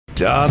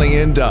Donnie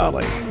and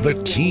Dolly. The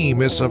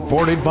team is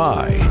supported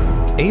by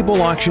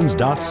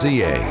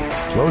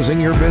ableauctions.ca. Closing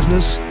your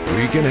business?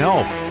 We can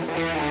help.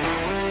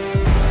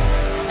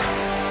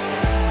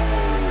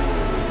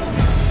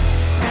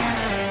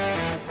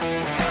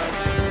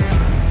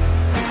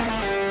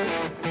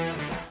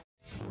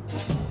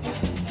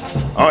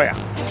 Oh, yeah.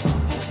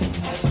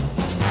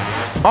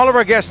 All of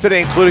our guests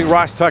today, including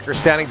Ross Tucker,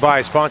 standing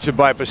by, sponsored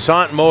by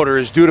Passat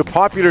Motors. Due to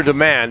popular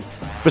demand,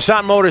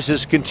 Passat Motors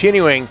is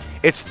continuing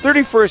its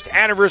 31st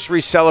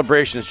anniversary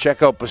celebrations.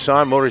 Check out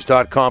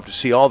PassatMotors.com to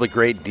see all the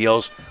great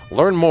deals.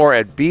 Learn more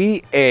at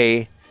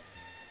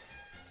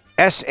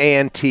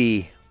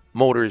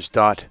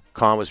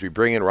BASANTmotors.com as we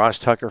bring in Ross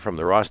Tucker from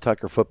the Ross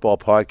Tucker Football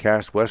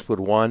Podcast, Westwood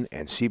One,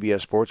 and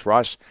CBS Sports.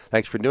 Ross,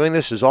 thanks for doing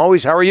this. As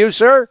always, how are you,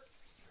 sir?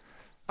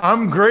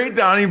 I'm great,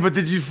 Donnie, but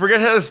did you forget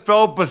how to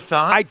spell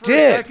Passat? I for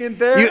did. A second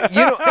there? You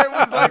know,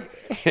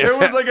 there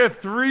was like a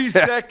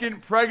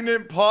 3-second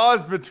pregnant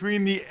pause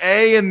between the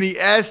A and the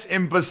S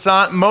in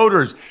Passat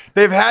Motors.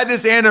 They've had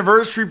this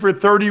anniversary for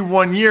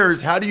 31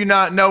 years. How do you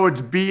not know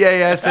it's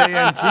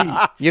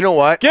BASANT? You know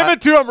what? Give it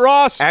to him,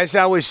 Ross. As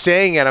I was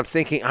saying it, I'm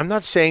thinking, I'm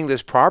not saying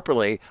this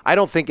properly. I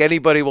don't think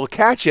anybody will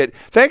catch it.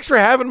 Thanks for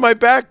having my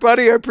back,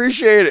 buddy. I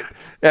appreciate it.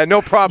 Yeah,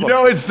 no problem. You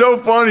know, it's so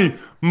funny.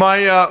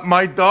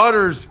 My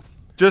daughters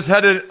just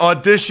had an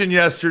audition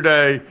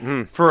yesterday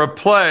for a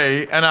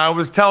play, and I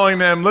was telling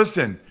them,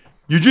 listen,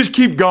 you just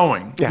keep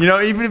going. Yeah. You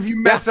know, even if you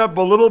mess up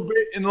a little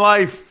bit in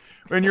life,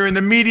 when you're in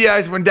the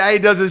media, when Daddy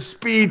does a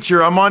speech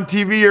or I'm on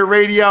TV or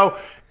radio,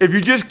 if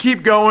you just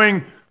keep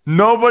going,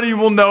 nobody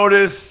will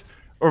notice,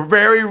 or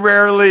very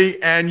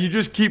rarely, and you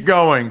just keep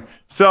going.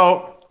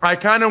 So I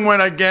kind of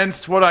went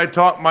against what I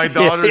taught my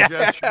daughters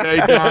yesterday.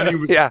 Donnie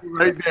was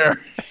right there.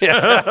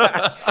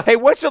 Hey,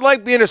 what's it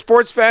like being a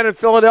sports fan in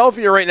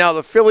Philadelphia right now?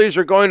 The Phillies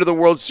are going to the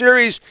World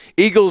Series.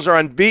 Eagles are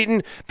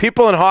unbeaten.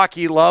 People in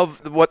hockey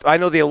love what I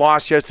know they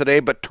lost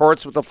yesterday, but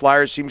Torts with the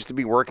Flyers seems to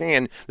be working,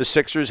 and the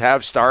Sixers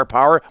have star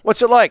power.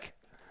 What's it like?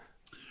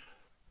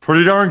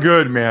 Pretty darn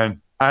good, man.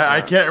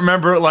 I can't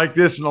remember it like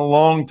this in a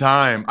long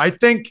time. I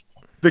think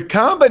the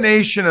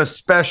combination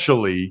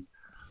especially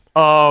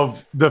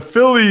of the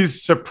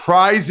Phillies'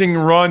 surprising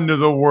run to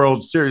the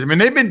World Series. I mean,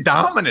 they've been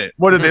dominant.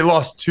 What have they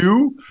lost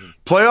 2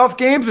 playoff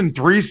games in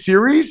 3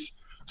 series?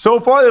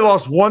 So far, they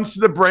lost once to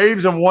the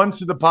Braves and once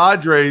to the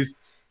Padres,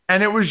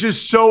 and it was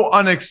just so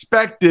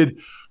unexpected.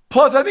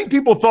 Plus, I think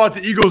people thought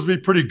the Eagles would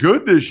be pretty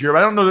good this year.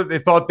 I don't know that they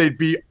thought they'd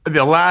be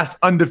the last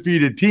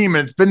undefeated team,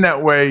 and it's been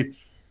that way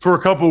for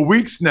a couple of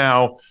weeks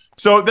now.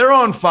 So they're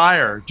on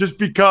fire just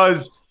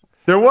because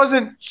there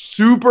wasn't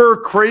super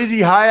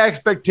crazy high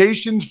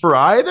expectations for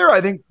either.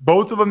 I think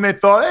both of them, they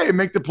thought, hey,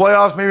 make the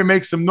playoffs, maybe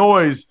make some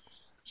noise.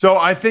 So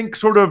I think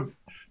sort of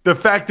the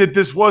fact that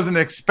this wasn't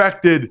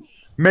expected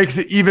makes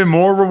it even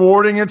more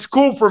rewarding. It's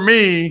cool for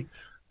me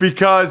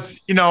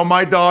because, you know,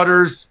 my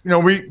daughters, you know,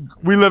 we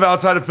live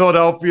outside of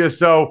Philadelphia.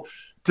 So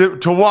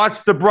to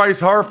watch the Bryce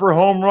Harper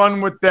home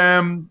run with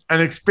them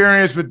and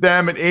experience with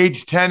them at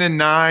age 10 and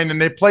 9,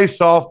 and they play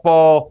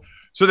softball,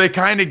 so they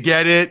kind of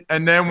get it.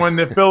 And then when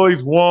the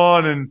Phillies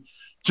won and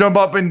jump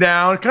up and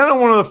down, kind of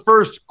one of the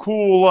first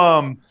cool,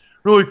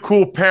 really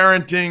cool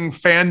parenting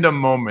fandom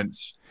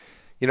moments.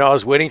 You know, I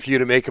was waiting for you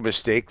to make a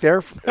mistake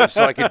there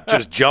so I could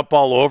just jump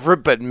all over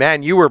it. But,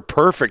 man, you were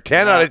perfect.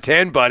 10 out of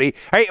 10, buddy.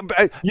 Hey,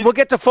 we'll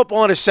get to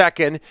football in a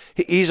second.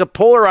 He's a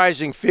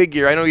polarizing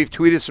figure. I know you've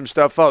tweeted some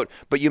stuff out,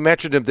 but you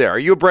mentioned him there. Are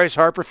you a Bryce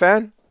Harper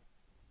fan?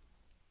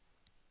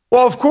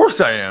 Well, of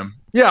course I am.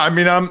 Yeah, I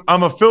mean, I'm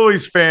a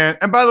Phillies fan.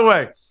 And by the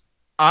way,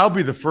 I'll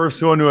be the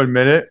first one to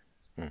admit it.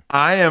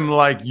 I am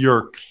like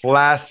your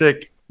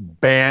classic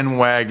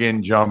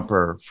bandwagon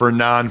jumper for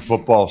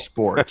non-football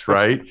sports,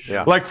 right?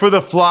 Yeah. Like for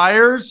the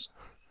Flyers,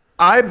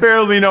 I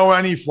barely know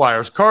any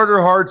Flyers.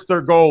 Carter Hart's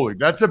their goalie.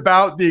 That's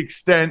about the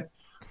extent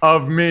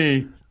of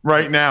me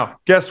right now.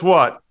 Guess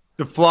what?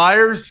 The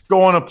Flyers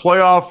go on a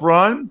playoff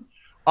run.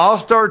 I'll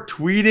start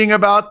tweeting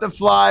about the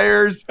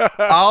Flyers.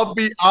 I'll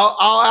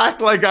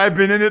act like I've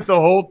been in it the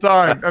whole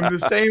time. I'm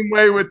the same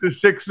way with the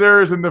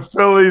Sixers and the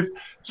Phillies.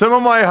 Some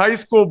of my high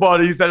school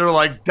buddies that are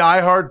like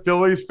diehard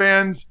Phillies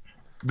fans,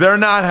 they're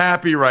not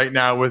happy right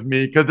now with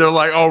me because they're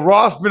like, oh,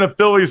 Ross been a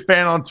Phillies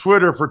fan on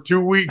Twitter for 2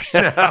 weeks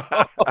now.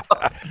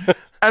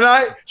 And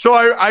I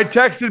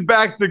texted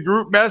back the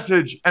group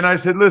message and I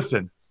said,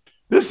 listen,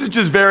 this is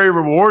just very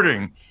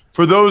rewarding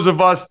for those of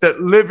us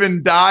that live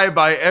and die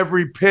by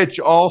every pitch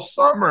all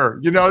summer.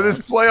 You know, this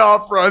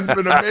playoff run's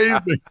been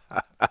amazing.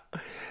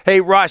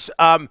 Hey, Russ,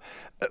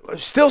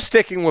 still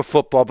sticking with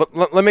football,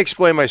 but let me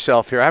explain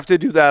myself here. I have to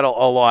do that a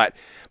lot.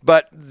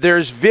 But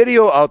there's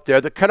video out there.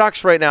 The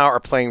Canucks right now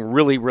are playing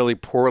really, really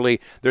poorly.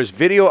 There's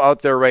video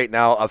out there right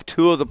now of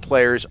 2 of the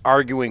players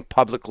arguing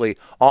publicly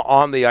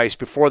on the ice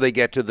before they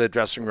get to the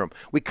dressing room.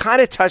 We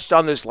kind of touched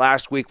on this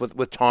last week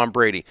with Tom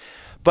Brady.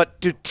 But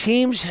do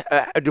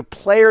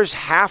players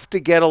have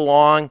to get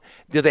along?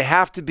 Do they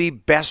have to be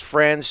best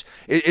friends?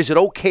 Is it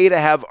okay to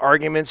have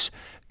arguments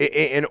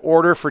in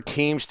order for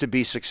teams to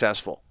be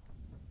successful?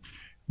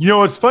 You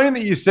know, it's funny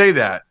that you say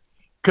that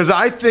because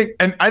I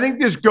think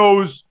this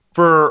goes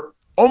for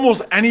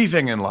almost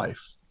anything in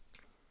life.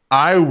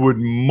 I would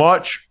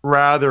much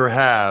rather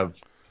have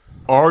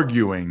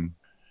arguing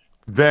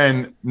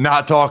than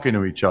not talking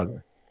to each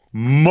other.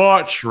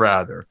 Much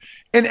rather.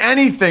 In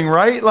anything,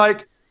 right?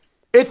 Like,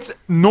 it's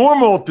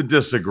normal to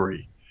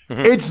disagree.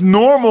 Mm-hmm. It's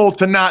normal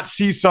to not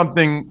see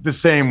something the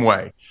same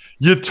way.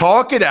 You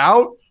talk it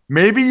out,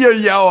 maybe you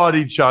yell at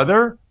each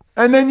other,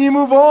 and then you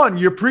move on.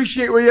 You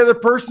appreciate where the other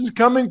person's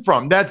coming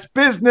from. That's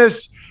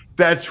business,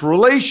 that's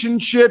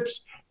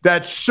relationships,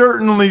 that's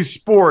certainly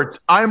sports.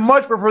 I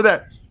much prefer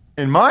that.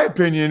 In my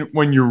opinion,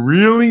 when you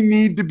really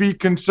need to be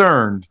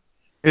concerned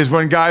is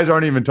when guys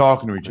aren't even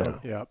talking to each other.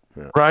 Yeah.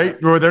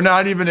 Right? Or they're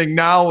not even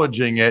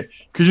acknowledging it.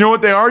 Because you know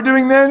what they are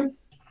doing then?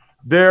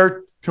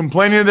 They're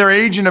complaining to their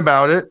agent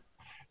about it.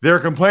 They're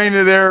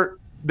complaining to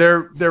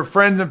their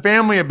friends and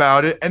family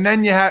about it. And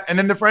then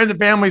the friends and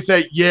family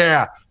say,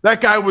 yeah,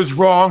 that guy was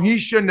wrong. He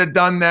shouldn't have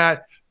done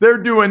that. They're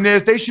doing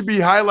this. They should be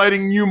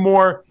highlighting you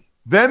more.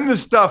 Then the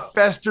stuff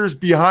festers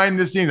behind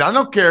the scenes. I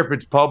don't care if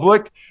it's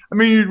public. I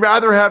mean, you'd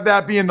rather have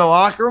that be in the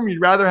locker room.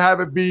 You'd rather have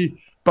it be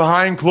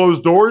behind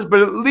closed doors,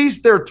 but at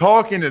least they're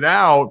talking it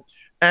out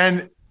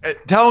and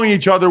telling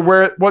each other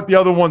what the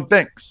other one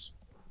thinks.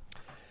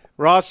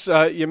 Ross,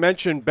 you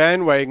mentioned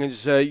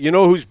bandwagons. You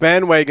know whose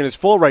bandwagon is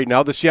full right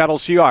now? The Seattle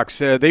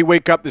Seahawks. They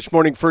wake up this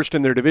morning first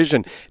in their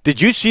division.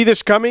 Did you see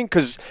this coming?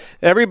 Because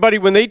everybody,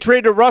 when they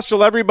traded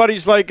Russell,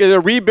 everybody's like,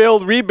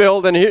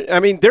 rebuild.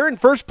 And they're in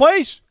first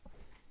place.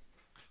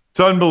 It's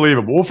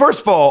unbelievable. Well,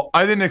 first of all,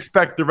 I didn't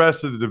expect the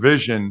rest of the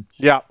division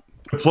to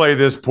play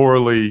this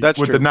poorly with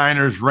true. The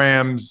Niners,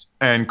 Rams,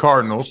 and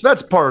Cardinals.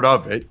 That's part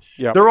of it.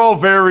 Yep. They're all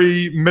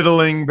very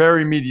middling,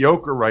 very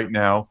mediocre right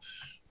now.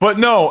 But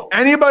no,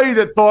 anybody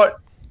that thought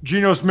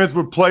Geno Smith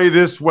would play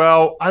this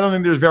well, I don't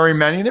think there's very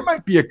many. There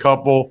might be a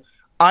couple.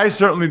 I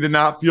certainly did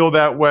not feel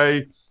that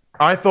way.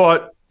 I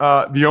thought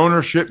the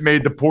ownership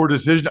made the poor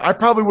decision. I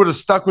probably would have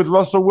stuck with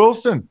Russell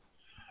Wilson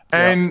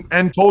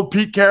and told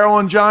Pete Carroll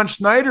and John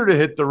Schneider to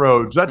hit the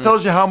road. So that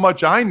tells you how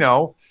much I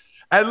know.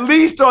 At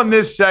least on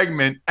this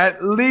segment,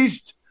 at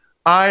least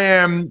I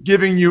am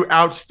giving you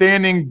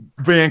outstanding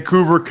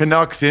Vancouver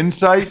Canucks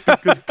insight,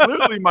 because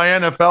clearly my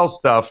NFL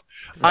stuff,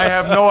 I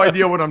have no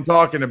idea what I'm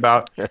talking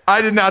about.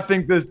 I did not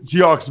think the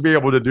Seahawks would be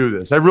able to do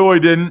this. I really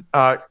didn't.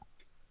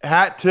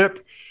 Hat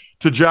tip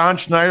to John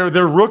Schneider.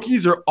 Their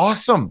rookies are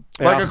awesome.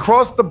 Like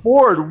across the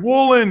board.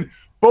 Woolen,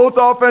 both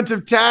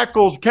offensive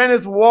tackles,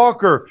 Kenneth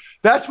Walker.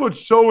 That's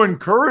what's so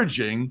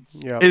encouraging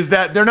is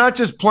that they're not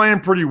just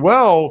playing pretty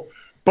well,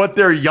 but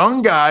their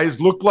young guys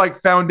look like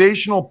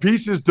foundational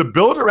pieces to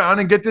build around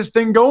and get this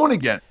thing going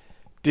again.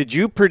 Did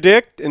you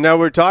predict, and now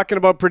we're talking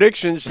about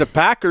predictions, the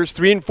Packers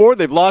 3-4,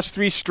 they've lost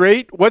 3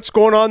 straight. What's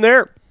going on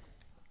there?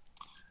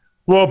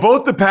 Well,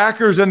 both the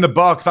Packers and the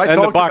Bucks. I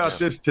talked about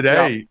this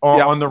today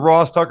on the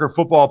Ross Tucker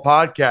Football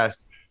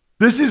Podcast.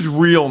 This is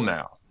real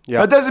now.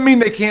 That doesn't mean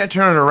they can't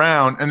turn it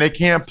around and they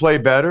can't play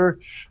better,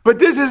 but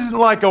this isn't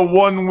like a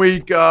 1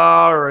 week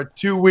or a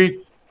 2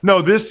 week.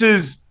 No, this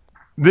is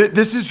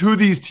who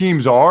these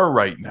teams are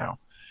right now,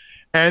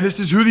 and this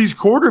is who these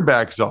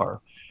quarterbacks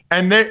are,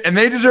 and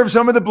they deserve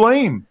some of the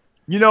blame.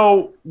 You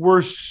know,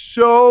 we're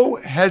so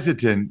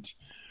hesitant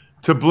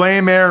to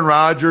blame Aaron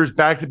Rodgers,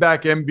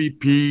 back-to-back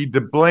MVP,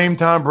 to blame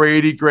Tom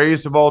Brady,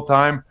 greatest of all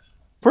time.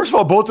 First of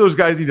all, both those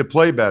guys need to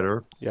play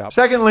better.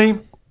 Secondly,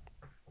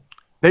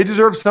 they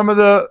deserve some of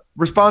the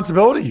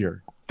responsibility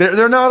here.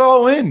 They're not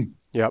all in.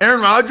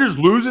 Aaron Rodgers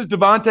loses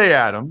Devontae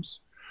Adams,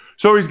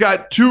 so he's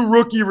got 2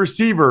 rookie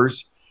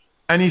receivers,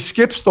 and he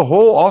skips the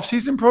whole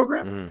offseason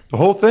program, the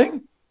whole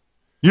thing.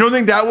 You don't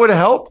think that would have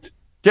helped?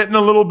 Getting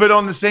a little bit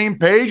on the same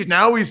page?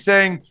 Now he's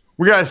saying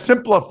we got to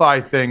simplify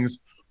things.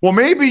 Well,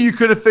 maybe you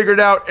could have figured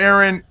out,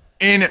 Aaron,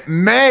 in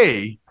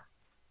May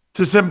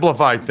to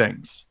simplify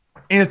things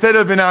instead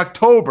of in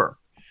October.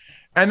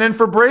 And then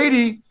for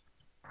Brady,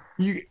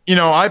 you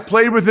know, I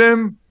played with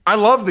him. I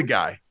love the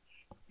guy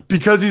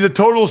because he's a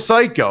total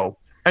psycho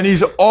and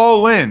he's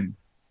all in,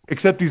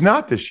 except he's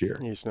not this year.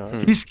 He's not.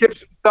 He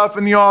skipped stuff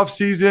in the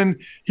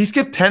offseason. He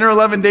skipped 10 or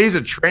 11 days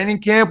of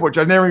training camp, which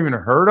I've never even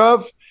heard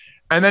of.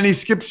 And then he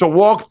skips a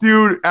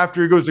walkthrough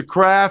after he goes to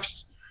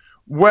Kraft's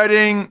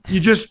wedding.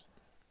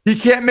 He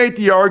can't make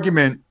the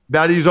argument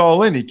that he's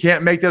all in. He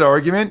can't make that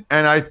argument.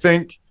 And I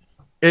think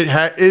it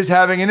is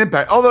having an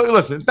impact. Although,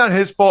 listen, it's not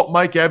his fault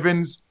Mike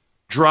Evans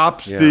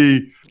drops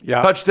the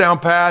touchdown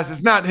pass.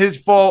 It's not his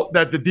fault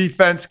that the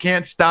defense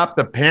can't stop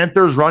the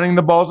Panthers running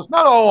the balls. It's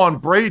not all on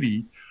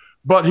Brady,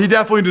 but he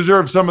definitely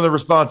deserves some of the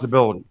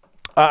responsibility.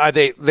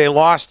 They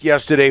lost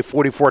yesterday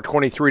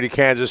 44-23 to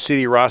Kansas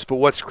City, Ross, but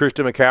what's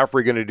Christian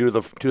McCaffrey going to do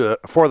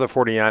for the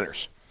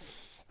 49ers?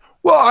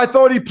 Well, I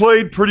thought he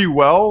played pretty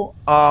well.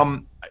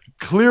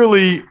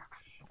 Clearly,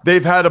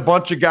 they've had a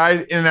bunch of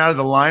guys in and out of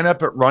the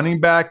lineup at running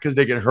back because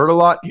they get hurt a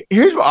lot.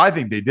 Here's what I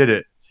think they did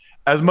it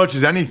as much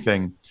as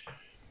anything.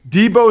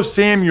 Deebo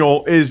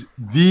Samuel is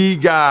the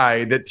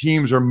guy that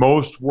teams are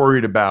most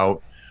worried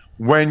about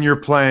when you're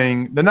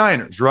playing the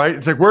Niners, right?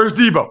 It's like, where's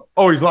Deebo?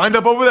 Oh, he's lined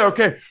up over there.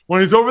 Okay, when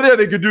he's over there,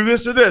 they could do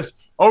this or this.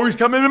 Oh, he's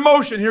coming in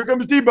motion. Here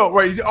comes Debo.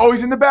 Right? He's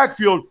always in the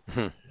backfield.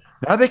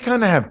 Now they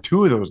kind of have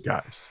two of those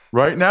guys,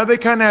 right? Now they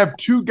kind of have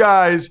two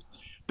guys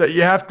that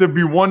you have to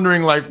be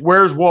wondering, like,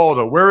 where's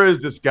Waldo? Where is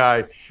this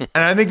guy?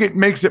 And I think it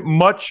makes it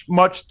much,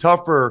 much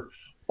tougher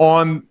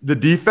on the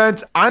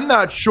defense. I'm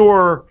not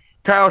sure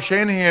Kyle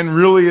Shanahan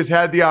really has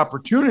had the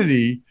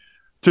opportunity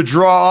to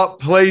draw up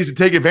plays to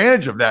take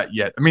advantage of that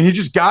yet. I mean, he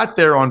just got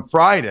there on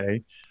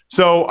Friday.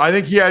 So I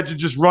think he had to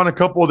just run a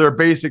couple of their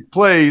basic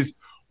plays.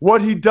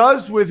 What he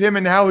does with him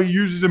and how he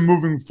uses him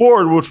moving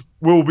forward, which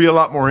will be a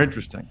lot more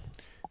interesting.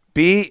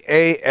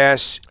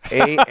 BASANT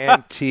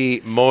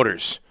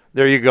Motors.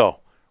 There you go.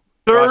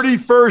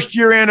 31st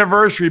year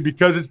anniversary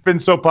because it's been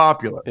so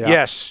popular.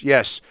 Yeah.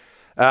 Yes.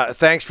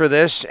 Thanks for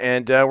this.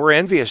 And we're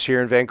envious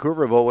here in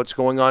Vancouver about what's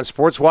going on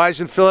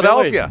sports-wise in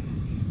Philadelphia.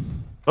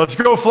 Let's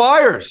go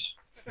Flyers.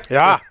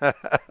 Yeah.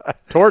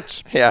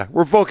 Torts. Yeah,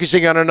 we're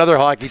focusing on another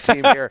hockey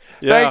team here.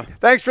 Yeah.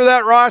 Thanks for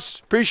that, Ross.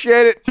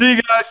 Appreciate it. See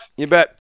you guys. You bet.